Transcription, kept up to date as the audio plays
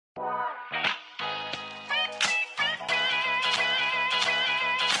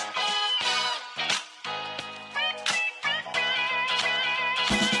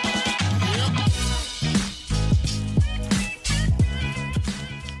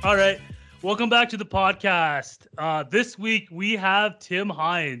All right. Welcome back to the podcast. This week we have Tim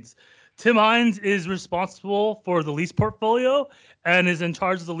Hines. Tim Hines is responsible for the lease portfolio and is in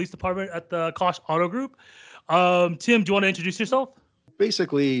charge of the lease department at the Kosh Auto Group. Tim, do you want to introduce yourself?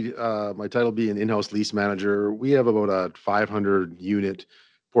 Basically, my title being in-house lease manager. We have about a 500 unit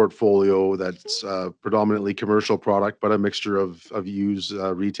portfolio that's predominantly commercial product, but a mixture of used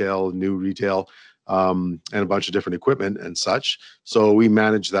retail, new retail, and a bunch of different equipment and such. So we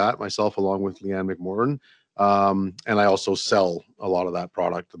manage that myself along with Leanne McMorrin. And I also sell a lot of that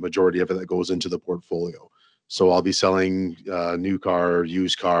product, the majority of it that goes into the portfolio. So I'll be selling new car,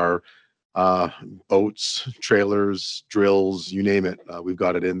 used car, uh, boats, trailers, drills, you name it. We've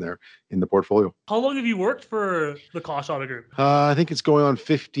got it in there in the portfolio. How long have you worked for the Kosh Auto Group? I think it's going on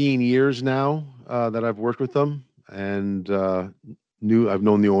 15 years now that I've worked with them, and I've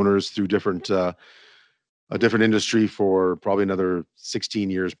known the owners through a different industry for probably another 16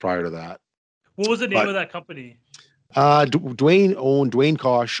 years prior to that. What was the name But of that company? Dwayne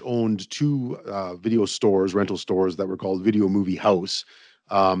Kosh owned two video stores, rental stores that were called Video Movie House.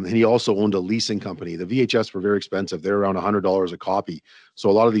 And he also owned a leasing company. The VHS were very expensive. They're around $100 a copy. So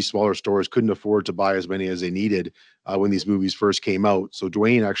a lot of these smaller stores couldn't afford to buy as many as they needed when these movies first came out. So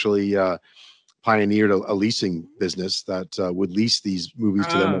Dwayne actually pioneered a leasing business that would lease these movies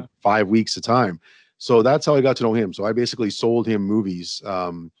to them at Ah, 5 weeks a time. So that's how I got to know him. So I basically sold him movies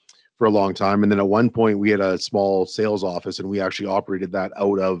for a long time. And then at one point we had a small sales office and we actually operated that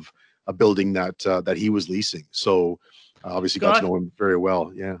out of a building that he was leasing. So obviously got to got. know him very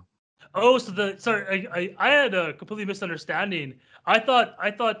well. Yeah. Oh, so I had a completely misunderstanding. I thought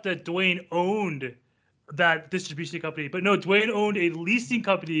that Dwayne owned that distribution company, but no, Dwayne owned a leasing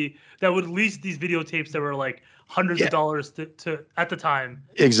company that would lease these videotapes that were like hundreds of Yeah, dollars to at the time.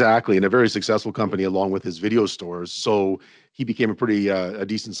 exactly. And a very successful company along with his video stores. So he became a pretty a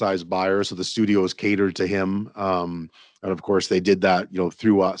decent sized buyer. So the studios catered to him. And of course they did that,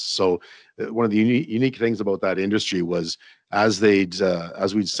 through us. So one of the unique things about that industry was as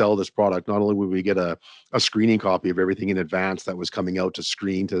we'd sell this product, not only would we get a screening copy of everything in advance that was coming out to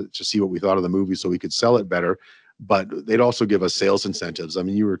screen to see what we thought of the movie so we could sell it better, but they'd also give us sales incentives. I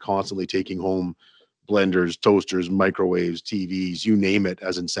mean, you were constantly taking home blenders, toasters, microwaves, TVs, you name it,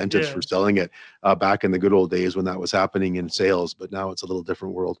 as incentives Yeah. for selling it back in the good old days when that was happening in sales. But now it's a little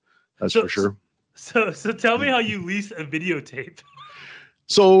different world, that's So for sure. so tell me Yeah. how you lease a videotape.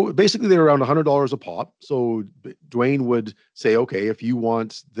 So basically, they're around $100 a pop. So Dwayne would say, okay, if you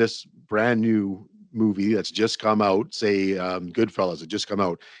want this brand new movie that's just come out, say Goodfellas had just come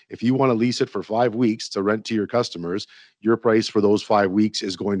out, if you want to lease it for 5 weeks to rent to your customers, your price for those 5 weeks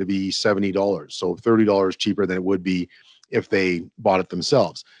is going to be $70. So $30 cheaper than it would be if they bought it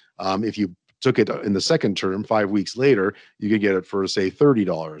themselves. If you took it in the second term, 5 weeks later, you could get it for say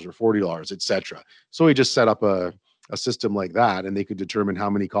 $30 or $40, etc. So he just set up a system like that, and they could determine how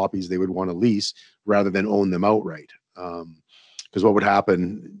many copies they would want to lease rather than own them outright. Because what would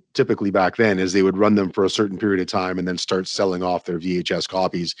happen typically back then is they would run them for a certain period of time and then start selling off their VHS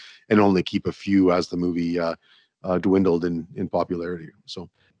copies and only keep a few as the movie dwindled in popularity. So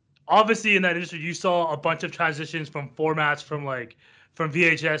Obviously, in that industry, you saw a bunch of transitions from formats from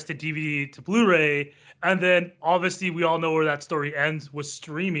VHS to DVD to Blu-ray, and then obviously we all know where that story ends with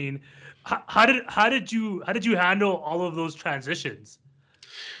streaming. How did you handle all of those transitions?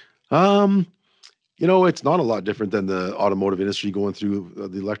 um, it's not a lot different than the automotive industry going through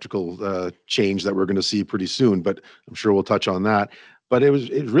the electrical change that we're going to see pretty soon, but I'm sure we'll touch on that. But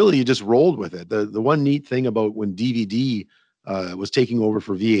it really, you just rolled with it. The one neat thing about when DVD was taking over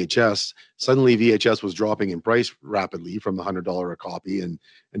for VHS, suddenly VHS was dropping in price rapidly from the $100 a copy and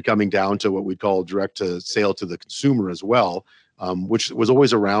coming down to what we'd call direct to sale to the consumer as well. Which was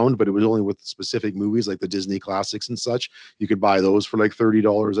always around, but it was only with specific movies like the Disney classics and such. You could buy those for like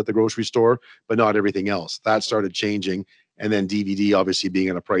 $30 at the grocery store, but not everything else. That started changing. And then DVD obviously being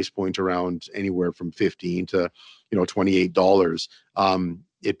at a price point around anywhere from 15 to, $28.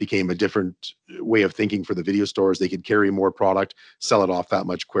 It became a different way of thinking for the video stores. They could carry more product, sell it off that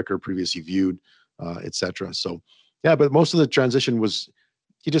much quicker, previously viewed, etc. So yeah, but most of the transition was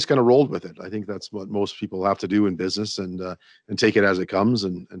you just kind of rolled with it. I think that's what most people have to do in business and take it as it comes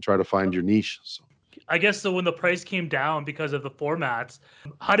and try to find your niche. So I guess so. When the price came down because of the formats,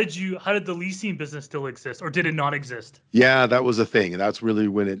 how did the leasing business still exist, or did it not exist? yeah, that was a thing. And that's really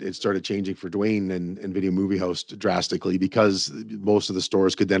when it started changing for Dwayne and Video Movie House drastically because most of the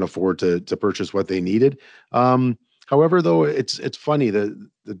stores could then afford to purchase what they needed. However, though, it's funny that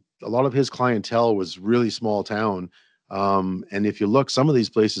a lot of his clientele was really small town. And if you look, some of these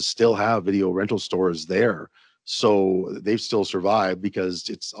places still have video rental stores there. So they've still survived because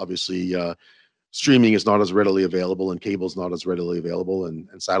it's obviously streaming is not as readily available, and cable's not as readily available, and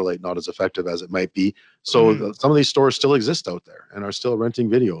satellite not as effective as it might be. So some of these stores still exist out there and are still renting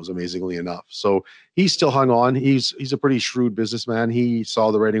videos, amazingly enough. So he's still hung on. He's a pretty shrewd businessman. He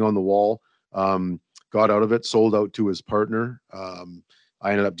saw the writing on the wall, got out of it, sold out to his partner.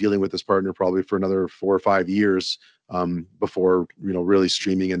 I ended up dealing with this partner probably for another 4 or 5 years before really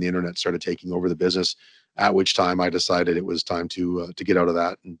streaming and the internet started taking over the business. At which time I decided it was time to get out of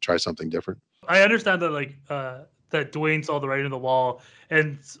that and try something different. I understand that that Dwayne saw the writing on the wall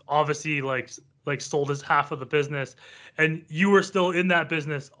and obviously sold his half of the business, and you were still in that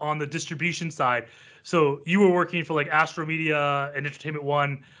business on the distribution side. So you were working for like Astro Media and Entertainment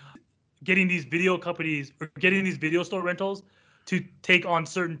One, getting these video companies or getting these video store rentals to take on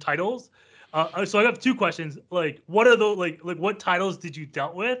certain titles. So I have 2 questions. Like, what are those what titles did you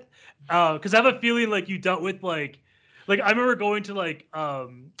dealt with? Because I have a feeling like you dealt with like I remember going to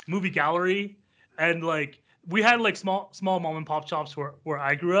movie gallery, and we had small mom and pop shops where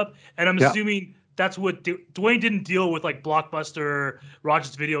I grew up, and I'm assuming that's what Dwayne didn't deal with, like Blockbuster,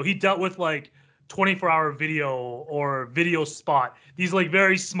 Rogers Video. He dealt with 24-hour video or Video Spot. These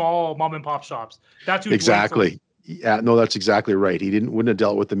very small mom and pop shops. That's who exactly. Yeah, no, that's exactly right. He wouldn't have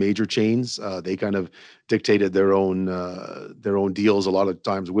dealt with the major chains. They kind of dictated their own deals a lot of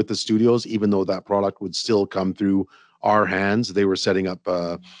times with the studios, even though that product would still come through our hands. They were setting up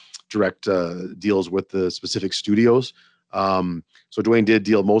direct deals with the specific studios. So Dwayne did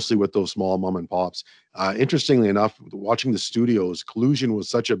deal mostly with those small mom and pops. Interestingly enough, watching the studios, collusion was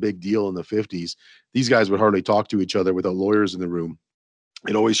such a big deal in the 50s. These guys would hardly talk to each other without lawyers in the room.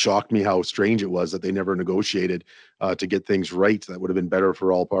 It always shocked me how strange it was that they never negotiated to get things right. That would have been better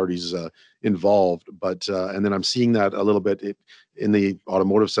for all parties involved. But and then I'm seeing that a little bit in the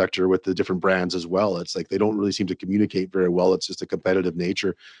automotive sector with the different brands as well. It's like they don't really seem to communicate very well. It's just a competitive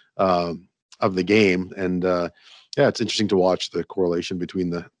nature of the game. And it's interesting to watch the correlation between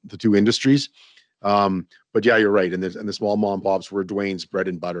the 2 industries. But yeah, you're right. And the small mom pops were Dwayne's bread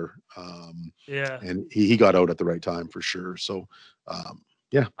and butter. And he got out at the right time for sure. So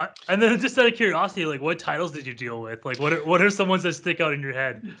yeah. And then just out of curiosity, what titles did you deal with? What are some ones that stick out in your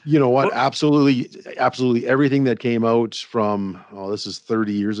head? You know what? Absolutely everything that came out from, this is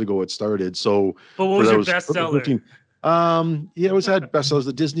 30 years ago it started. So but what was your bestseller? It was had bestsellers,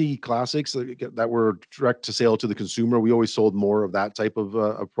 the Disney classics that were direct to sale to the consumer. We always sold more of that type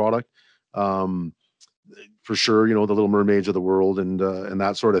of product. For sure, the Little Mermaids of the world and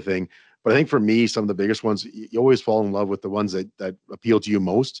that sort of thing. But I think for me, some of the biggest ones, you always fall in love with the ones that appeal to you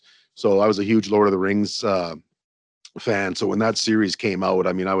most. So I was a huge Lord of the Rings fan. So when that series came out,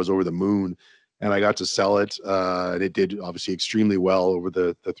 I mean, I was over the moon, and I got to sell it. And it did obviously extremely well over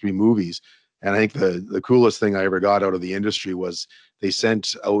the 3 movies. And I think the coolest thing I ever got out of the industry was they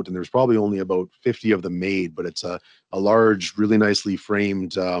sent out, and there's probably only about 50 of them made, but it's a large, really nicely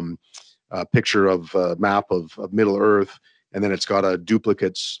framed picture of a map of Middle Earth. And then it's got a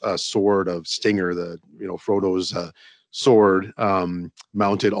duplicate sword of Stinger, Frodo's sword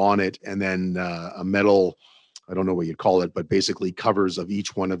mounted on it, and then a metal, I don't know what you'd call it, but basically covers of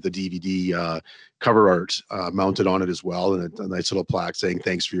each one of the DVD cover art mounted on it as well, and a nice little plaque saying,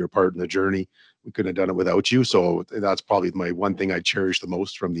 "Thanks for your part in the journey. We couldn't have done it without you." So that's probably my one thing I cherish the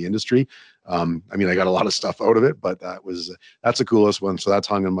most from the industry. I mean, I got a lot of stuff out of it, but that's the coolest one. So that's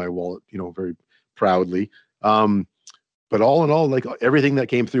hung in my wallet, very proudly. But all in all, everything that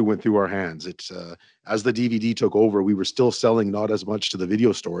came through went through our hands. It's as the DVD took over, we were still selling not as much to the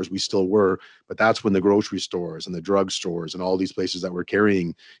video stores. We still were, but that's when the grocery stores and the drug stores and all these places that were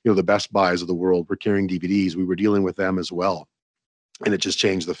carrying, the Best Buys of the world were carrying DVDs. We were dealing with them as well. And it just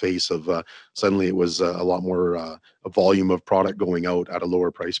changed the face of suddenly it was a lot more a volume of product going out at a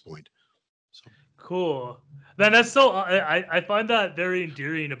lower price point. So. Cool. Man, that's so I find that very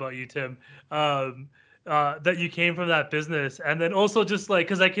endearing about you, Tim. That you came from that business, and then also just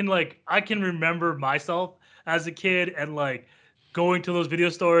because I can remember myself as a kid and going to those video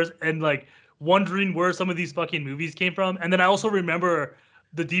stores and wondering where some of these fucking movies came from, and then I also remember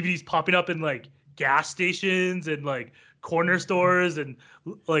the DVDs popping up in gas stations and corner stores and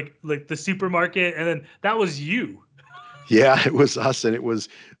the supermarket, and then that was you. Yeah, it was us, and it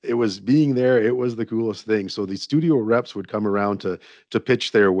was being there. It was the coolest thing. So the studio reps would come around to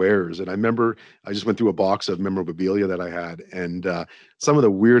pitch their wares, and I remember I just went through a box of memorabilia that I had, and some of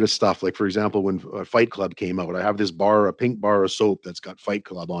the weirdest stuff. Like for example, when Fight Club came out, I have this bar, a pink bar of soap that's got Fight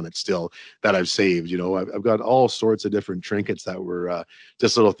Club on it still that I've saved. I've got all sorts of different trinkets that were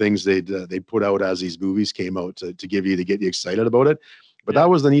just little things they'd put out as these movies came out to get you excited about it. But that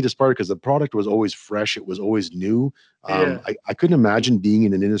was the neatest part because the product was always fresh. It was always new. Yeah. I couldn't imagine being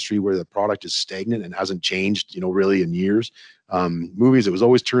in an industry where the product is stagnant and hasn't changed, really in years. Movies, it was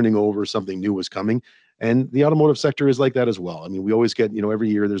always turning over, something new was coming. And the automotive sector is like that as well. I mean, we always get, every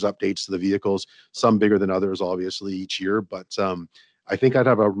year there's updates to the vehicles, some bigger than others, obviously, each year. But I think I'd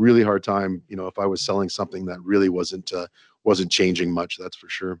have a really hard time, if I was selling something that really wasn't changing much. That's for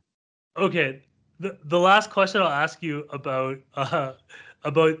sure. Okay. The last question I'll ask you about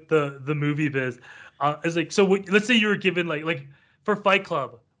the movie biz is like, so let's say you were given like for Fight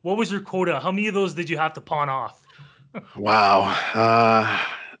Club, what was your quota? How many of those did you have to pawn off? Wow.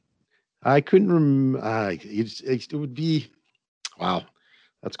 I couldn't remember. It would be, wow.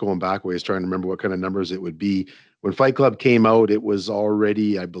 That's going back ways, trying to remember what kind of numbers it would be. When Fight Club came out, it was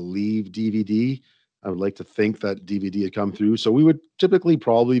already, I believe, DVD. I would like to think that DVD had come through. So we would typically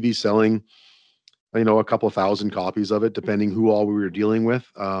probably be selling, a couple of thousand copies of it, depending who all we were dealing with.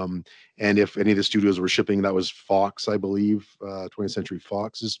 And if any of the studios were shipping, that was Fox, I believe, 20th Century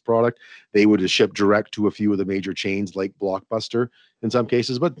Fox's product, they would ship direct to a few of the major chains like Blockbuster in some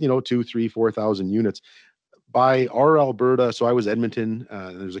cases, but 2, 3, 4,000 units. By our Alberta, so I was Edmonton,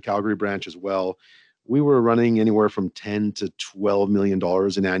 and there's a Calgary branch as well. We were running anywhere from $10 to $12 million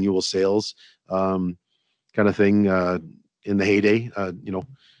in annual sales, kind of thing, in the heyday,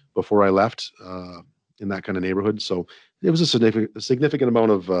 before I left, in that kind of neighborhood. So it was a significant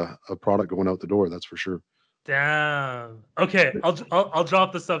amount of product going out the door. That's for sure. Damn. Okay, I'll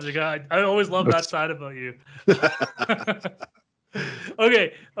drop the subject. I always love that side about you.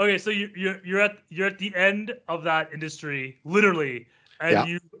 Okay. So you're at the end of that industry, literally,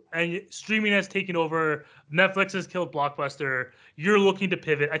 and streaming has taken over. Netflix has killed Blockbuster. You're looking to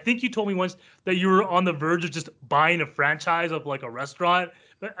pivot. I think you told me once that you were on the verge of just buying a franchise of like a restaurant,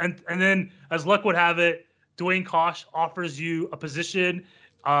 and then as luck would have it, Dwayne Kosh offers you a position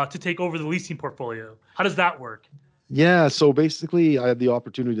to take over the leasing portfolio. How does that work? Yeah, so basically, I had the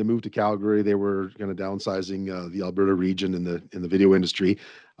opportunity to move to Calgary. They were kind of downsizing the Alberta region in the video industry.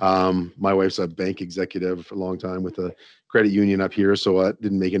 My wife's a bank executive for a long time with a credit union up here, so it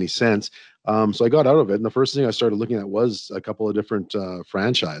didn't make any sense. So I got out of it, and the first thing I started looking at was a couple of different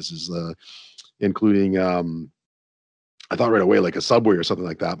franchises, including I thought right away like a Subway or something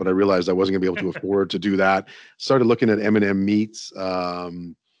like that, but I realized I wasn't going to be able to afford to do that. Started looking at M&M Meats.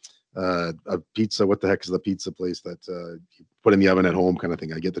 A pizza, what the heck is the pizza place that you put in the oven at home kind of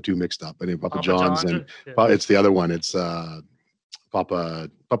thing? I get the two mixed up. I mean, Papa John's and it's the other one. It's Papa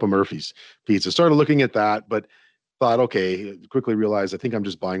Murphy's Pizza. Started looking at that, but thought, okay, quickly realized I think I'm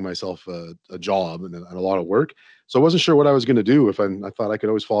just buying myself a job and a lot of work. So I wasn't sure what I was going to do. If I thought I could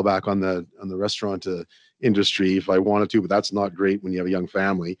always fall back on the restaurant industry if I wanted to, but that's not great when you have a young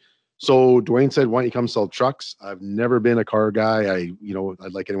family. So Dwayne said, why don't you come sell trucks? I've never been a car guy.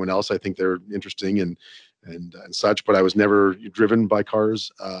 I'd like anyone else. I think they're interesting and such, but I was never driven by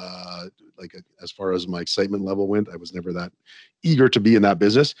cars. As far as my excitement level went, I was never that eager to be in that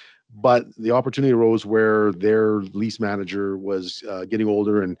business. But the opportunity arose where their lease manager was getting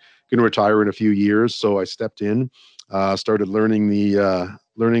older and going to retire in a few years. So I stepped in, started learning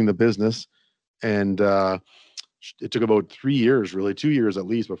the business, and it took about 3 years, really 2 years at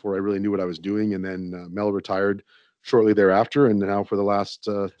least, before I really knew what I was doing. And then Mel retired shortly thereafter. And now for the last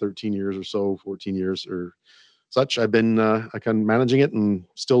 13 years or so, 14 years or such, I've been kind of managing it and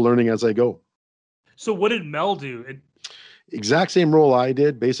still learning as I go. So what did Mel do? Exact same role I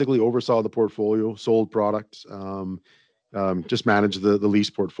did, basically oversaw the portfolio, sold product, just managed the lease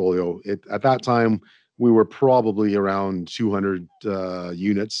portfolio. At that time, we were probably around 200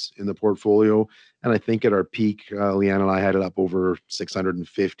 units in the portfolio. And I think at our peak, Leanne and I had it up over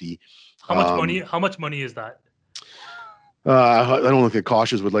 650. How much money is that? I don't think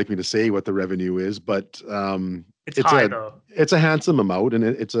Kosh's would like me to say what the revenue is, but it's high though. It's a handsome amount, and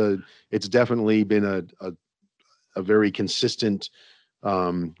it's definitely been a very consistent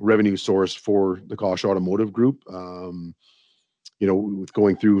revenue source for the Kosh Automotive Group. With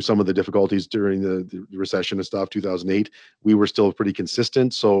going through some of the difficulties during the recession and stuff, 2008, we were still pretty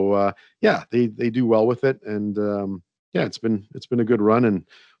consistent. So they do well with it, and it's been a good run, and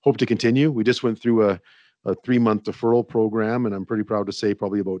hope to continue. We just went through a 3-month deferral program, and I'm pretty proud to say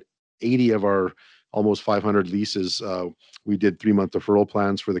probably about 80 of our almost 500 leases we did 3-month deferral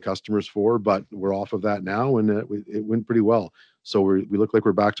plans for the customers for, but we're off of that now, and it went pretty well. So we look like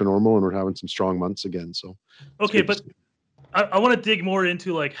we're back to normal, and we're having some strong months again. So okay, but I want to dig more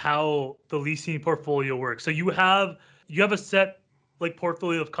into like how the leasing portfolio works. So you have a set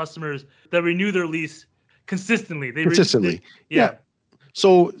portfolio of customers that renew their lease consistently. Yeah.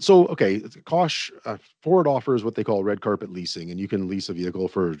 So okay, Kosh Ford offers what they call red carpet leasing, and you can lease a vehicle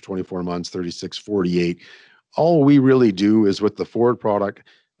for 24 months, 36, 48. All we really do is with the Ford product,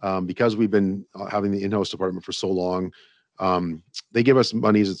 because we've been having the in-house department for so long, they give us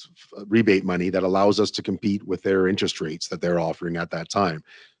money, rebate money that allows us to compete with their interest rates that they're offering at that time.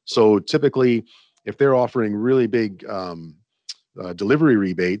 So typically, if they're offering really big delivery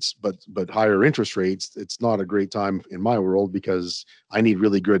rebates, but higher interest rates, it's not a great time in my world because I need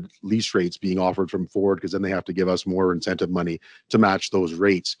really good lease rates being offered from Ford because then they have to give us more incentive money to match those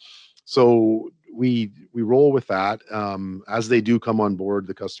rates. So we roll with that as they do come on board,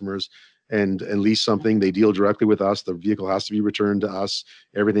 the customers, and lease something. They deal directly with us. The vehicle has to be returned to us.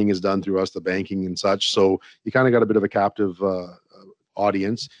 Everything is done through us, the banking and such. So you kind of got a bit of a captive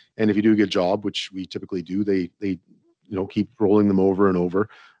audience. And if you do a good job, which we typically do, they keep rolling them over and over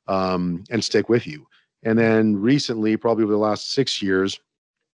and stick with you. And then recently, probably over the last 6 years,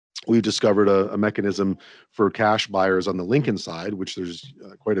 we've discovered a mechanism for cash buyers on the Lincoln side, which there's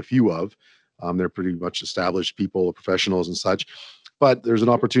quite a few of. They're pretty much established people, professionals and such. But there's an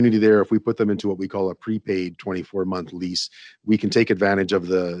opportunity there if we put them into what we call a prepaid 24-month lease. We can take advantage of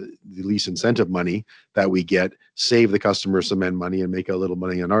the lease incentive money that we get, save the customer some end money, and make a little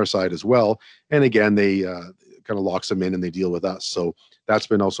money on our side as well. And again, they kind of locks them in and they deal with us. So that's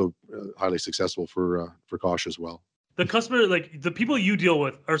been also highly successful for Kosh as well. The customer, like the people you deal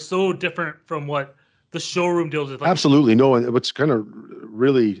with, are so different from what the showroom deals with. Like, absolutely. No, and what's kind of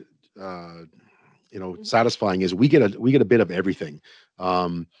really satisfying is we get a bit of everything.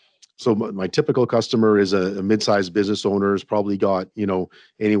 So my typical customer is a mid-sized business owner, has probably got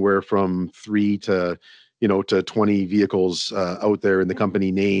anywhere from 3 to 20 vehicles out there in the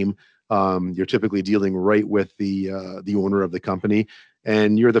company name. You're typically dealing right with the owner of the company,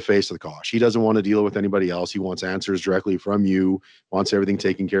 and you're the face of the Kosh. He doesn't want to deal with anybody else. He wants answers directly from you, wants everything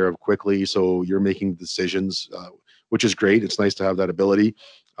taken care of quickly. So you're making decisions, which is great. It's nice to have that ability.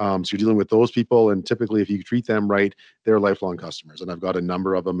 So you're dealing with those people, and typically if you treat them right, they're lifelong customers. And I've got a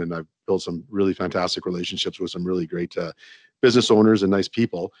number of them, and I've built some really fantastic relationships with some really great business owners and nice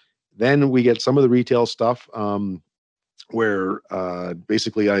people. Then we get some of the retail stuff, where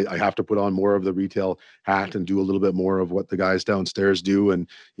basically I have to put on more of the retail hat and do a little bit more of what the guys downstairs do, and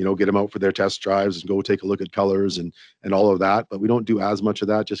get them out for their test drives and go take a look at colors and all of that. But we don't do as much of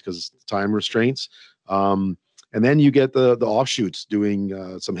that just because time restraints. And then you get the offshoots,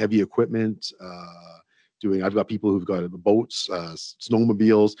 doing some heavy equipment. I've got people who've got boats,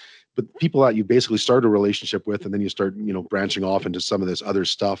 snowmobiles, but people that you basically start a relationship with, and then you start, branching off into some of this other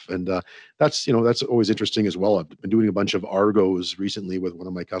stuff. And that's always interesting as well. I've been doing a bunch of Argos recently with one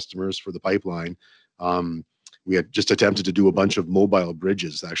of my customers for the pipeline. We had just attempted to do a bunch of mobile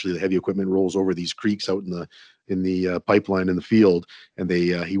bridges. Actually, the heavy equipment rolls over these creeks out in the pipeline in the field, and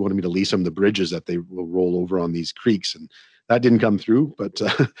he wanted me to lease them the bridges that they will roll over on these creeks, and that didn't come through. But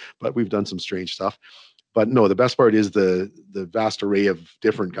but we've done some strange stuff. But no, the best part is the vast array of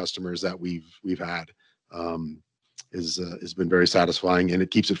different customers that we've had has been very satisfying, and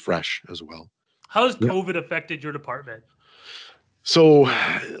it keeps it fresh as well. How has COVID affected your department? So,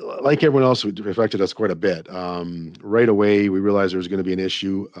 like everyone else, it affected us quite a bit. Right away, we realized there was going to be an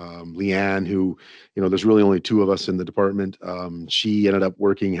issue. Leanne, who, there's really only 2 of us in the department, she ended up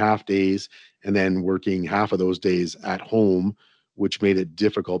working half days and then working half of those days at home, which made it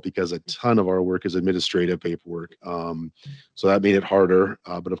difficult because a ton of our work is administrative paperwork. So that made it harder.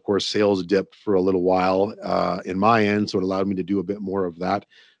 But of course, sales dipped for a little while in my end, so it allowed me to do a bit more of that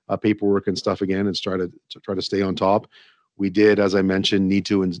paperwork and stuff again, and try to stay on top. We did, as I mentioned, need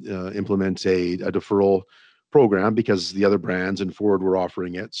to implement a deferral program because the other brands and Ford were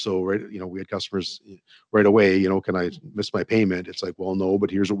offering it. So, we had customers right away, can I miss my payment? It's like, well, no, but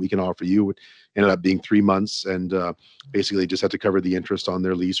here's what we can offer you. It ended up being 3 months, and basically just had to cover the interest on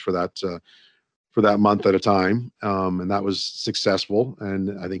their lease for that month at a time. And that was successful,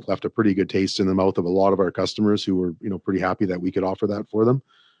 and I think left a pretty good taste in the mouth of a lot of our customers who were, pretty happy that we could offer that for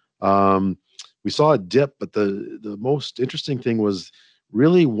them. We saw a dip, but the most interesting thing was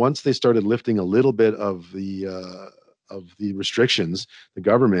really once they started lifting a little bit of the restrictions, the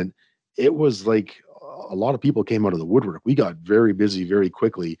government, it was like a lot of people came out of the woodwork. We got very busy very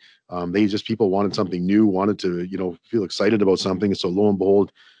quickly. People wanted something new, wanted to, feel excited about something. So lo and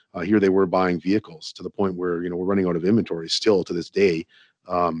behold, here they were buying vehicles to the point where, we're running out of inventory still to this day.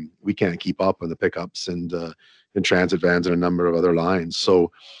 We can't keep up on the pickups and transit vans and a number of other lines.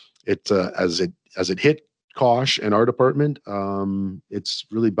 So as it hit Kosh and our department, it's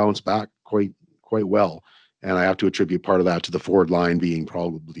really bounced back quite well. And I have to attribute part of that to the Ford line being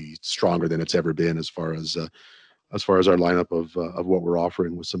probably stronger than it's ever been as far as as far as our lineup of what we're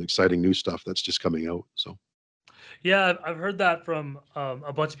offering with some exciting new stuff that's just coming out. So Yeah, I've heard that from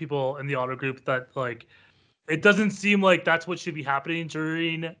a bunch of people in the auto group that like it doesn't seem like that's what should be happening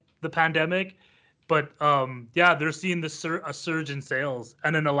during the pandemic, but yeah, they're seeing a surge in sales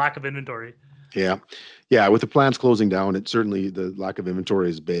and then a lack of inventory. yeah, yeah. With the plants closing down, it certainly the lack of inventory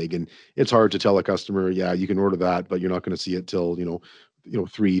is big, and it's hard to tell a customer, yeah, you can order that, but you're not going to see it till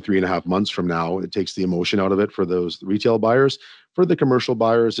 3.5 months from now. It takes the emotion out of it for those retail buyers. For the commercial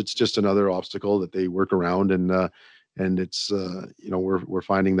buyers, it's just another obstacle that they work around, and it's we're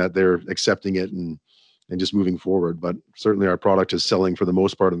finding that they're accepting it and just moving forward. But certainly our product is selling for the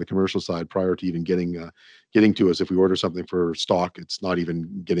most part on the commercial side prior to even getting to us. If we order something for stock, it's not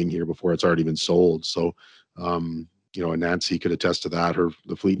even getting here before it's already been sold. So and Nancy could attest to that.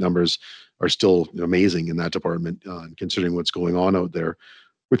 The fleet numbers are still amazing in that department, and considering what's going on out there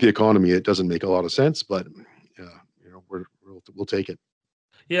with the economy, it doesn't make a lot of sense, but we'll take it.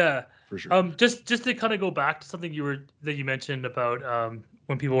 Yeah. For sure. Just to kind of go back to something that you mentioned about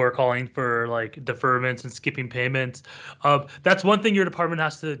when people were calling for like deferments and skipping payments. That's one thing your department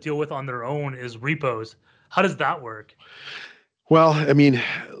has to deal with on their own is repos. How does that work? Well, I mean,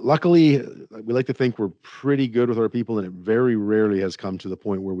 luckily, we like to think we're pretty good with our people, and it very rarely has come to the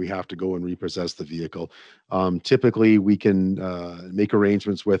point where we have to go and repossess the vehicle. Typically, we can make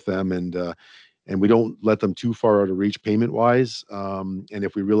arrangements with them, and we don't let them too far out of reach payment wise. And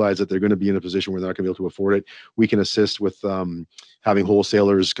if we realize that they're going to be in a position where they're not going to be able to afford it, we can assist with having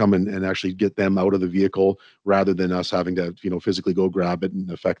wholesalers come and actually get them out of the vehicle rather than us having to physically go grab it and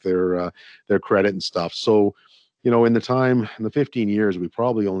affect their credit and stuff. So in the 15 years, we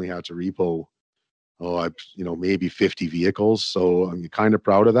probably only had to repo, maybe 50 vehicles. So I'm kind of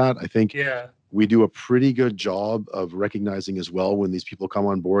proud of that. I think Yeah. we do a pretty good job of recognizing as well when these people come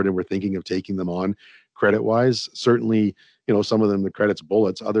on board and we're thinking of taking them on credit wise. Certainly, some of them, the credit's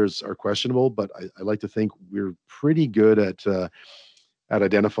bullets, others are questionable, but I like to think we're pretty good at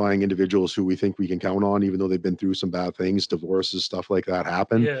identifying individuals who we think we can count on, even though they've been through some bad things, divorces, stuff like that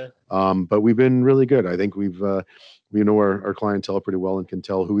happen. Yeah. But we've been really good. I think we know our clientele pretty well and can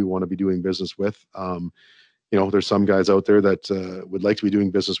tell who we want to be doing business with. There's some guys out there that would like to be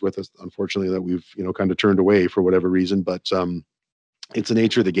doing business with us, unfortunately, that we've, kind of turned away for whatever reason. But it's the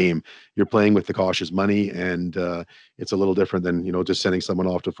nature of the game. You're playing with the cautious money, and it's a little different than just sending someone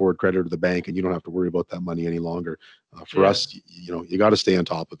off to Ford Credit or the bank, and you don't have to worry about that money any longer. For us, you got to stay on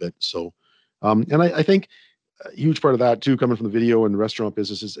top of it. So, and I think a huge part of that too, coming from the video and the restaurant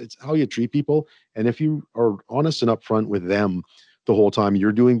business, is it's how you treat people. And if you are honest and upfront with them the whole time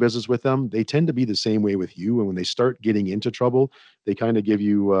you're doing business with them, they tend to be the same way with you. And when they start getting into trouble, they kind of give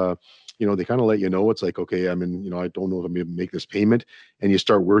you they kind of let you know, it's like, okay, I don't know if I'm going to make this payment, and you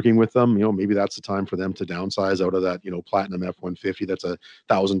start working with them, maybe that's the time for them to downsize out of that, Platinum F-150, that's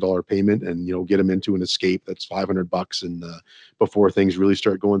 $1,000 payment, and, get them into an Escape that's $500 and before things really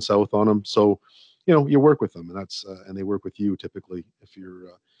start going south on them. So, you work with them, and and they work with you typically if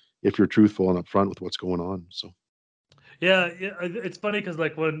you're truthful and upfront with what's going on. So. Yeah, it's funny because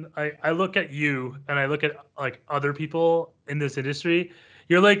like when I look at you and I look at like other people in this industry,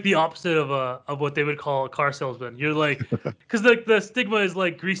 you're like the opposite of what they would call a car salesman. You're like, because like the stigma is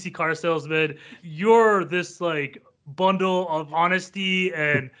like greasy car salesman. You're this like bundle of honesty,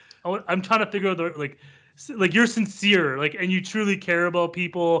 and I'm trying to figure out like you're sincere, like, and you truly care about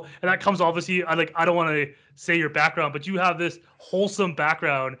people, and that comes obviously. I don't want to say your background, but you have this wholesome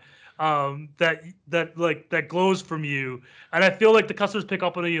background that glows from you, and I feel like the customers pick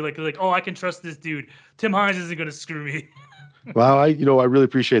up on you, like, oh, I can trust this dude. Tim Hines isn't gonna screw me. Well, I really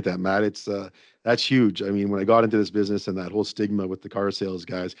appreciate that, Matt. It's that's huge. I mean, when I got into this business and that whole stigma with the car sales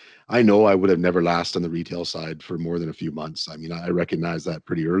guys, I know I would have never lasted on the retail side for more than a few months. I mean, I recognize that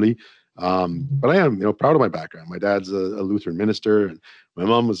pretty early. But I am, proud of my background. My dad's a Lutheran minister, and my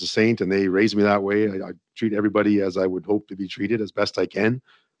mom was a saint, and they raised me that way. I treat everybody as I would hope to be treated as best I can.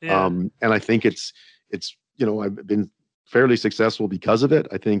 Yeah. And I think it's I've been fairly successful because of it.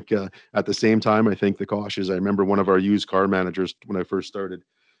 I think at the same time, I think the cautious. I remember one of our used car managers when I first started.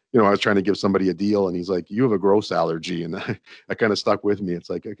 I was trying to give somebody a deal, and he's like, "You have a gross allergy," and that kind of stuck with me. It's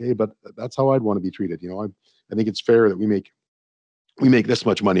like, okay, but that's how I'd want to be treated. I think it's fair that we make this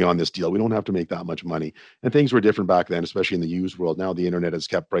much money on this deal. We don't have to make that much money. And things were different back then, especially in the used world. Now the internet has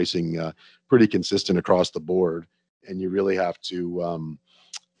kept pricing pretty consistent across the board, and you really have to.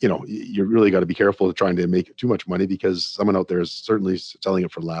 You really got to be careful of trying to make too much money because someone out there is certainly selling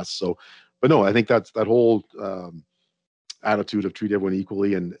it for less. So, but no, I think that whole attitude of treat everyone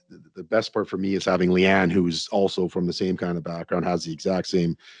equally. And the best part for me is having Leanne, who's also from the same kind of background, has the exact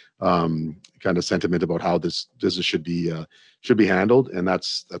same kind of sentiment about how this business should be handled, and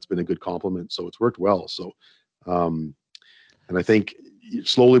that's been a good compliment. So it's worked well. So, and I think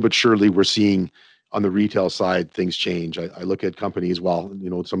slowly but surely we're seeing on the retail side things change. I look at companies, well,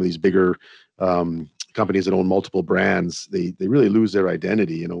 some of these bigger companies that own multiple brands, they really lose their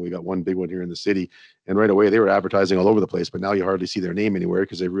identity. We got one big one here in the city, and right away they were advertising all over the place, but now you hardly see their name anywhere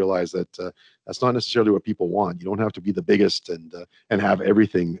because they realize that that's not necessarily what people want. You don't have to be the biggest and have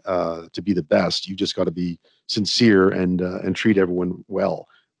everything to be the best. You just got to be sincere and treat everyone well.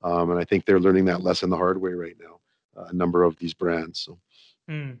 And I think they're learning that lesson the hard way right now. A number of these brands. So.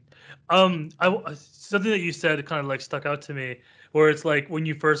 Mm. Something that you said kind of like stuck out to me, where it's like when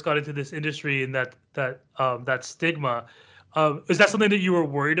you first got into this industry and that stigma. Is that something that you were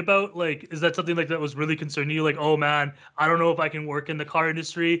worried about? Like, is that something like that was really concerning you? Like, oh man, I don't know if I can work in the car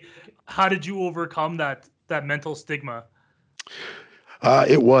industry. How did you overcome that mental stigma?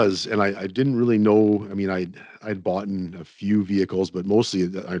 It was, and I didn't really know. I mean, I'd bought in a few vehicles, but mostly,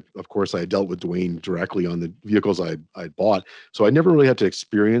 of course, I dealt with Dwayne directly on the vehicles I'd bought. So I never really had to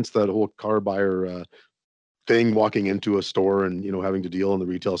experience that whole car buyer thing, walking into a store and having to deal on the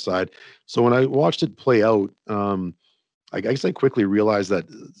retail side. So when I watched it play out, I guess I quickly realized that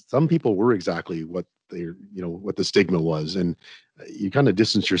some people were exactly what what the stigma was, and you kind of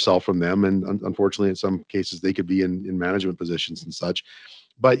distance yourself from them. And unfortunately, in some cases, they could be in management positions and such.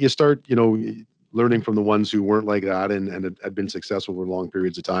 But you start, learning from the ones who weren't like that and had been successful for long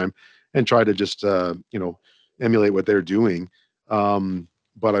periods of time, and try to just emulate what they're doing.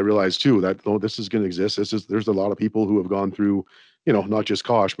 But I realized too that this is going to exist. There's a lot of people who have gone through, not just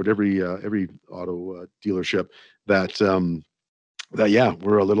Kosh, but every auto dealership that yeah,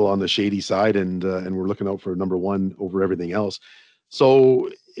 we're a little on the shady side, and we're looking out for number one over everything else. So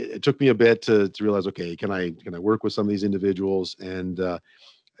it took me a bit to realize, okay, can I work with some of these individuals? And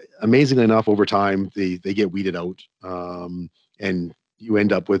amazingly enough, over time they get weeded out, and you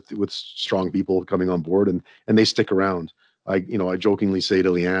end up with strong people coming on board, and they stick around. I jokingly say to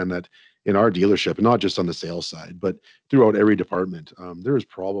Leanne that in our dealership, and not just on the sales side, but throughout every department, there is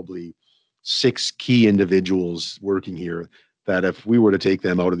probably 6 key individuals working here that if we were to take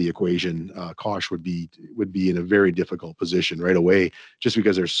them out of the equation, Kosh would be in a very difficult position right away, just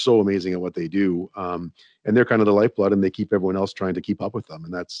because they're so amazing at what they do, and they're kind of the lifeblood, and they keep everyone else trying to keep up with them,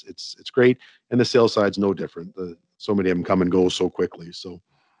 and it's great. And the sales side's no different. So many of them come and go so quickly. So.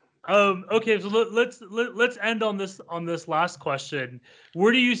 Okay, so let's end on this last question.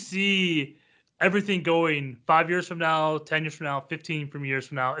 Where do you see everything going 5 years from now, 10 years from now, 15 from years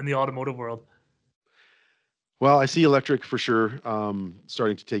from now in the automotive world? Well, I see electric for sure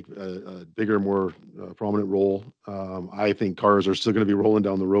starting to take a bigger, more prominent role. I think cars are still going to be rolling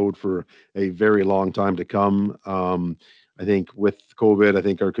down the road for a very long time to come. I think with COVID, I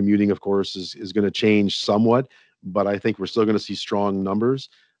think our commuting, of course, is going to change somewhat, but I think we're still going to see strong numbers.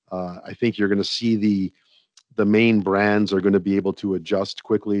 I think you're going to see the main brands are going to be able to adjust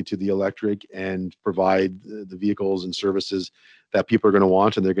quickly to the electric and provide the vehicles and services that people are going to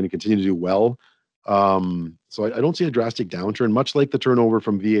want, and they're going to continue to do well. So I don't see a drastic downturn, much like the turnover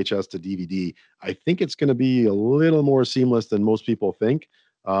from VHS to DVD. I think it's going to be a little more seamless than most people think.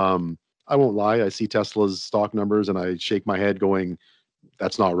 I won't lie. I see Tesla's stock numbers and I shake my head going,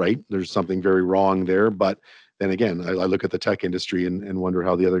 that's not right. There's something very wrong there. But then again, I look at the tech industry and wonder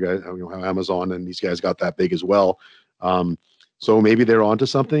how the other guys, how Amazon and these guys got that big as well. So maybe they're onto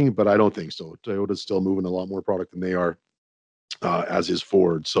something, but I don't think so. Toyota's still moving a lot more product than they are, as is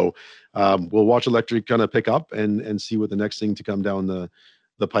Ford. So we'll watch electric kind of pick up and see what the next thing to come down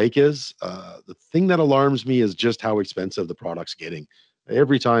the pike is. The thing that alarms me is just how expensive the product's getting.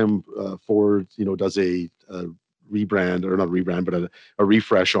 Every time Ford, does a rebrand, or not rebrand, but a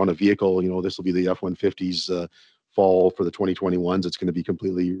refresh on a vehicle, this will be the F-150's fall for the 2021s. It's going to be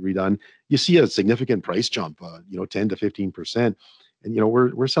completely redone. You see a significant price jump, 10 to 15%. And,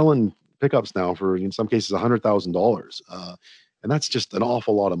 we're selling pickups now for, in some cases, $100,000. And that's just an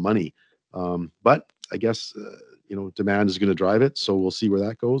awful lot of money. But I guess, demand is going to drive it. So we'll see where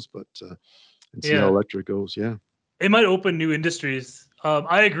that goes, but and see how electric goes. Yeah. It might open new industries.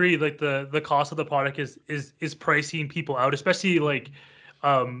 I agree. Like the cost of the product is pricing people out, especially like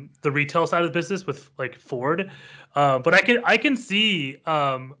the retail side of the business with like Ford. But I can see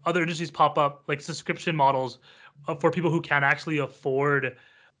other industries pop up, like subscription models for people who can actually afford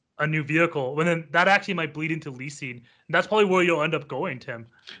a new vehicle, when then that actually might bleed into leasing. And that's probably where you'll end up going, Tim.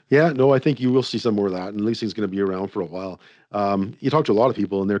 Yeah, no, I think you will see some more of that, and leasing's going to be around for a while. You talk to a lot of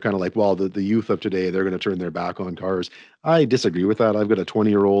people, and they're kind of like, well, the youth of today, they're going to turn their back on cars. I disagree with that. I've got a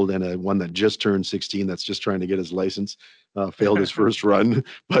 20-year-old and a one that just turned 16 that's just trying to get his license, failed his first run,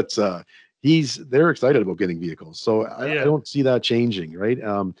 but they're excited about getting vehicles. So I Yeah. don't see that changing, right?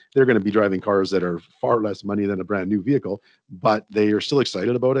 They're going to be driving cars that are far less money than a brand new vehicle, but they are still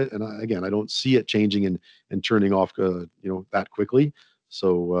excited about it. And again, I don't see it changing and turning off, that quickly.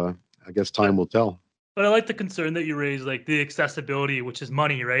 So I guess time will tell. But I like the concern that you raised, like the accessibility, which is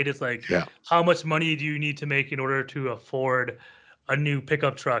money, right? It's like, Yeah. how much money do you need to make in order to afford a new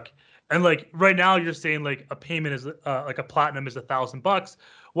pickup truck? And like right now, you're saying like a payment is like a platinum is $1,000.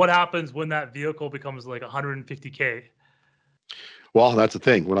 What happens when that vehicle becomes like 150K? Well, that's the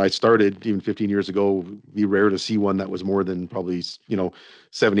thing. When I started, even 15 years ago, it'd be rare to see one that was more than probably,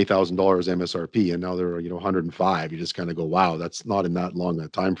 $70,000 MSRP, and now they're, 105. You just kind of go, wow, that's not in that long a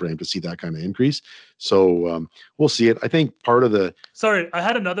time frame to see that kind of increase. So we'll see it. I think part of the Sorry, I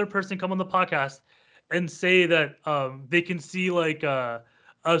had another person come on the podcast and say that they can see like a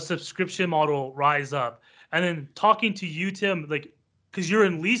subscription model rise up. And then talking to you, Tim, like, because you're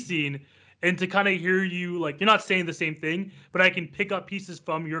in leasing, and to kind of hear you, like, you're not saying the same thing, but I can pick up pieces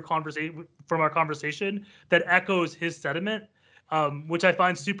from your conversation, from our conversation, that echoes his sentiment, which I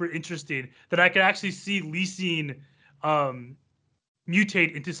find super interesting. That I could actually see leasing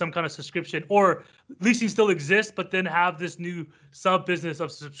mutate into some kind of subscription, or leasing still exists, but then have this new sub business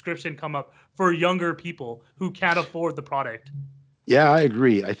of subscription come up for younger people who can't afford the product. Yeah, I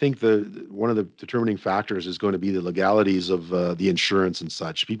agree. I think one of the determining factors is going to be the legalities of the insurance and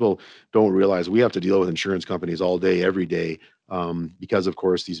such. People don't realize we have to deal with insurance companies all day, every day, because of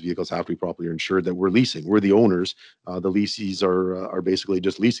course these vehicles have to be properly insured. That we're leasing, we're the owners. The leases are basically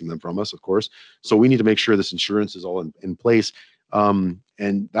just leasing them from us, of course. So we need to make sure this insurance is all in place.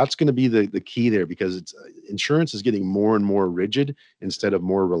 And that's going to be the key there, because insurance is getting more and more rigid instead of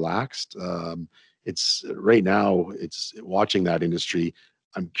more relaxed. It's right now, it's watching that industry.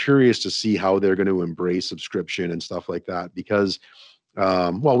 I'm curious to see how they're going to embrace subscription and stuff like that, because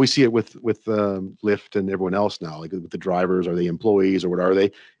well, we see it with Lyft and everyone else now, like with the drivers. Are they employees or what are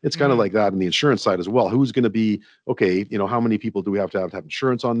they? It's kind of like that in the insurance side as well. Who's going to be, okay, how many people do we have to have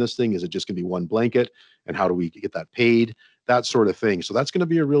insurance on this thing? Is it just going to be one blanket? And how do we get that paid? That sort of thing. So that's going to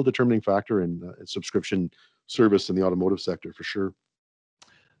be a real determining factor in subscription service in the automotive sector for sure.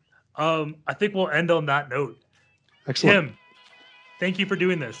 I think we'll end on that note. Excellent. Tim, thank you for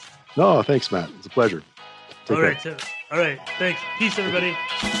doing this. No, thanks, Matt. It's a pleasure. All right, Tim. All right. Thanks. Peace, everybody.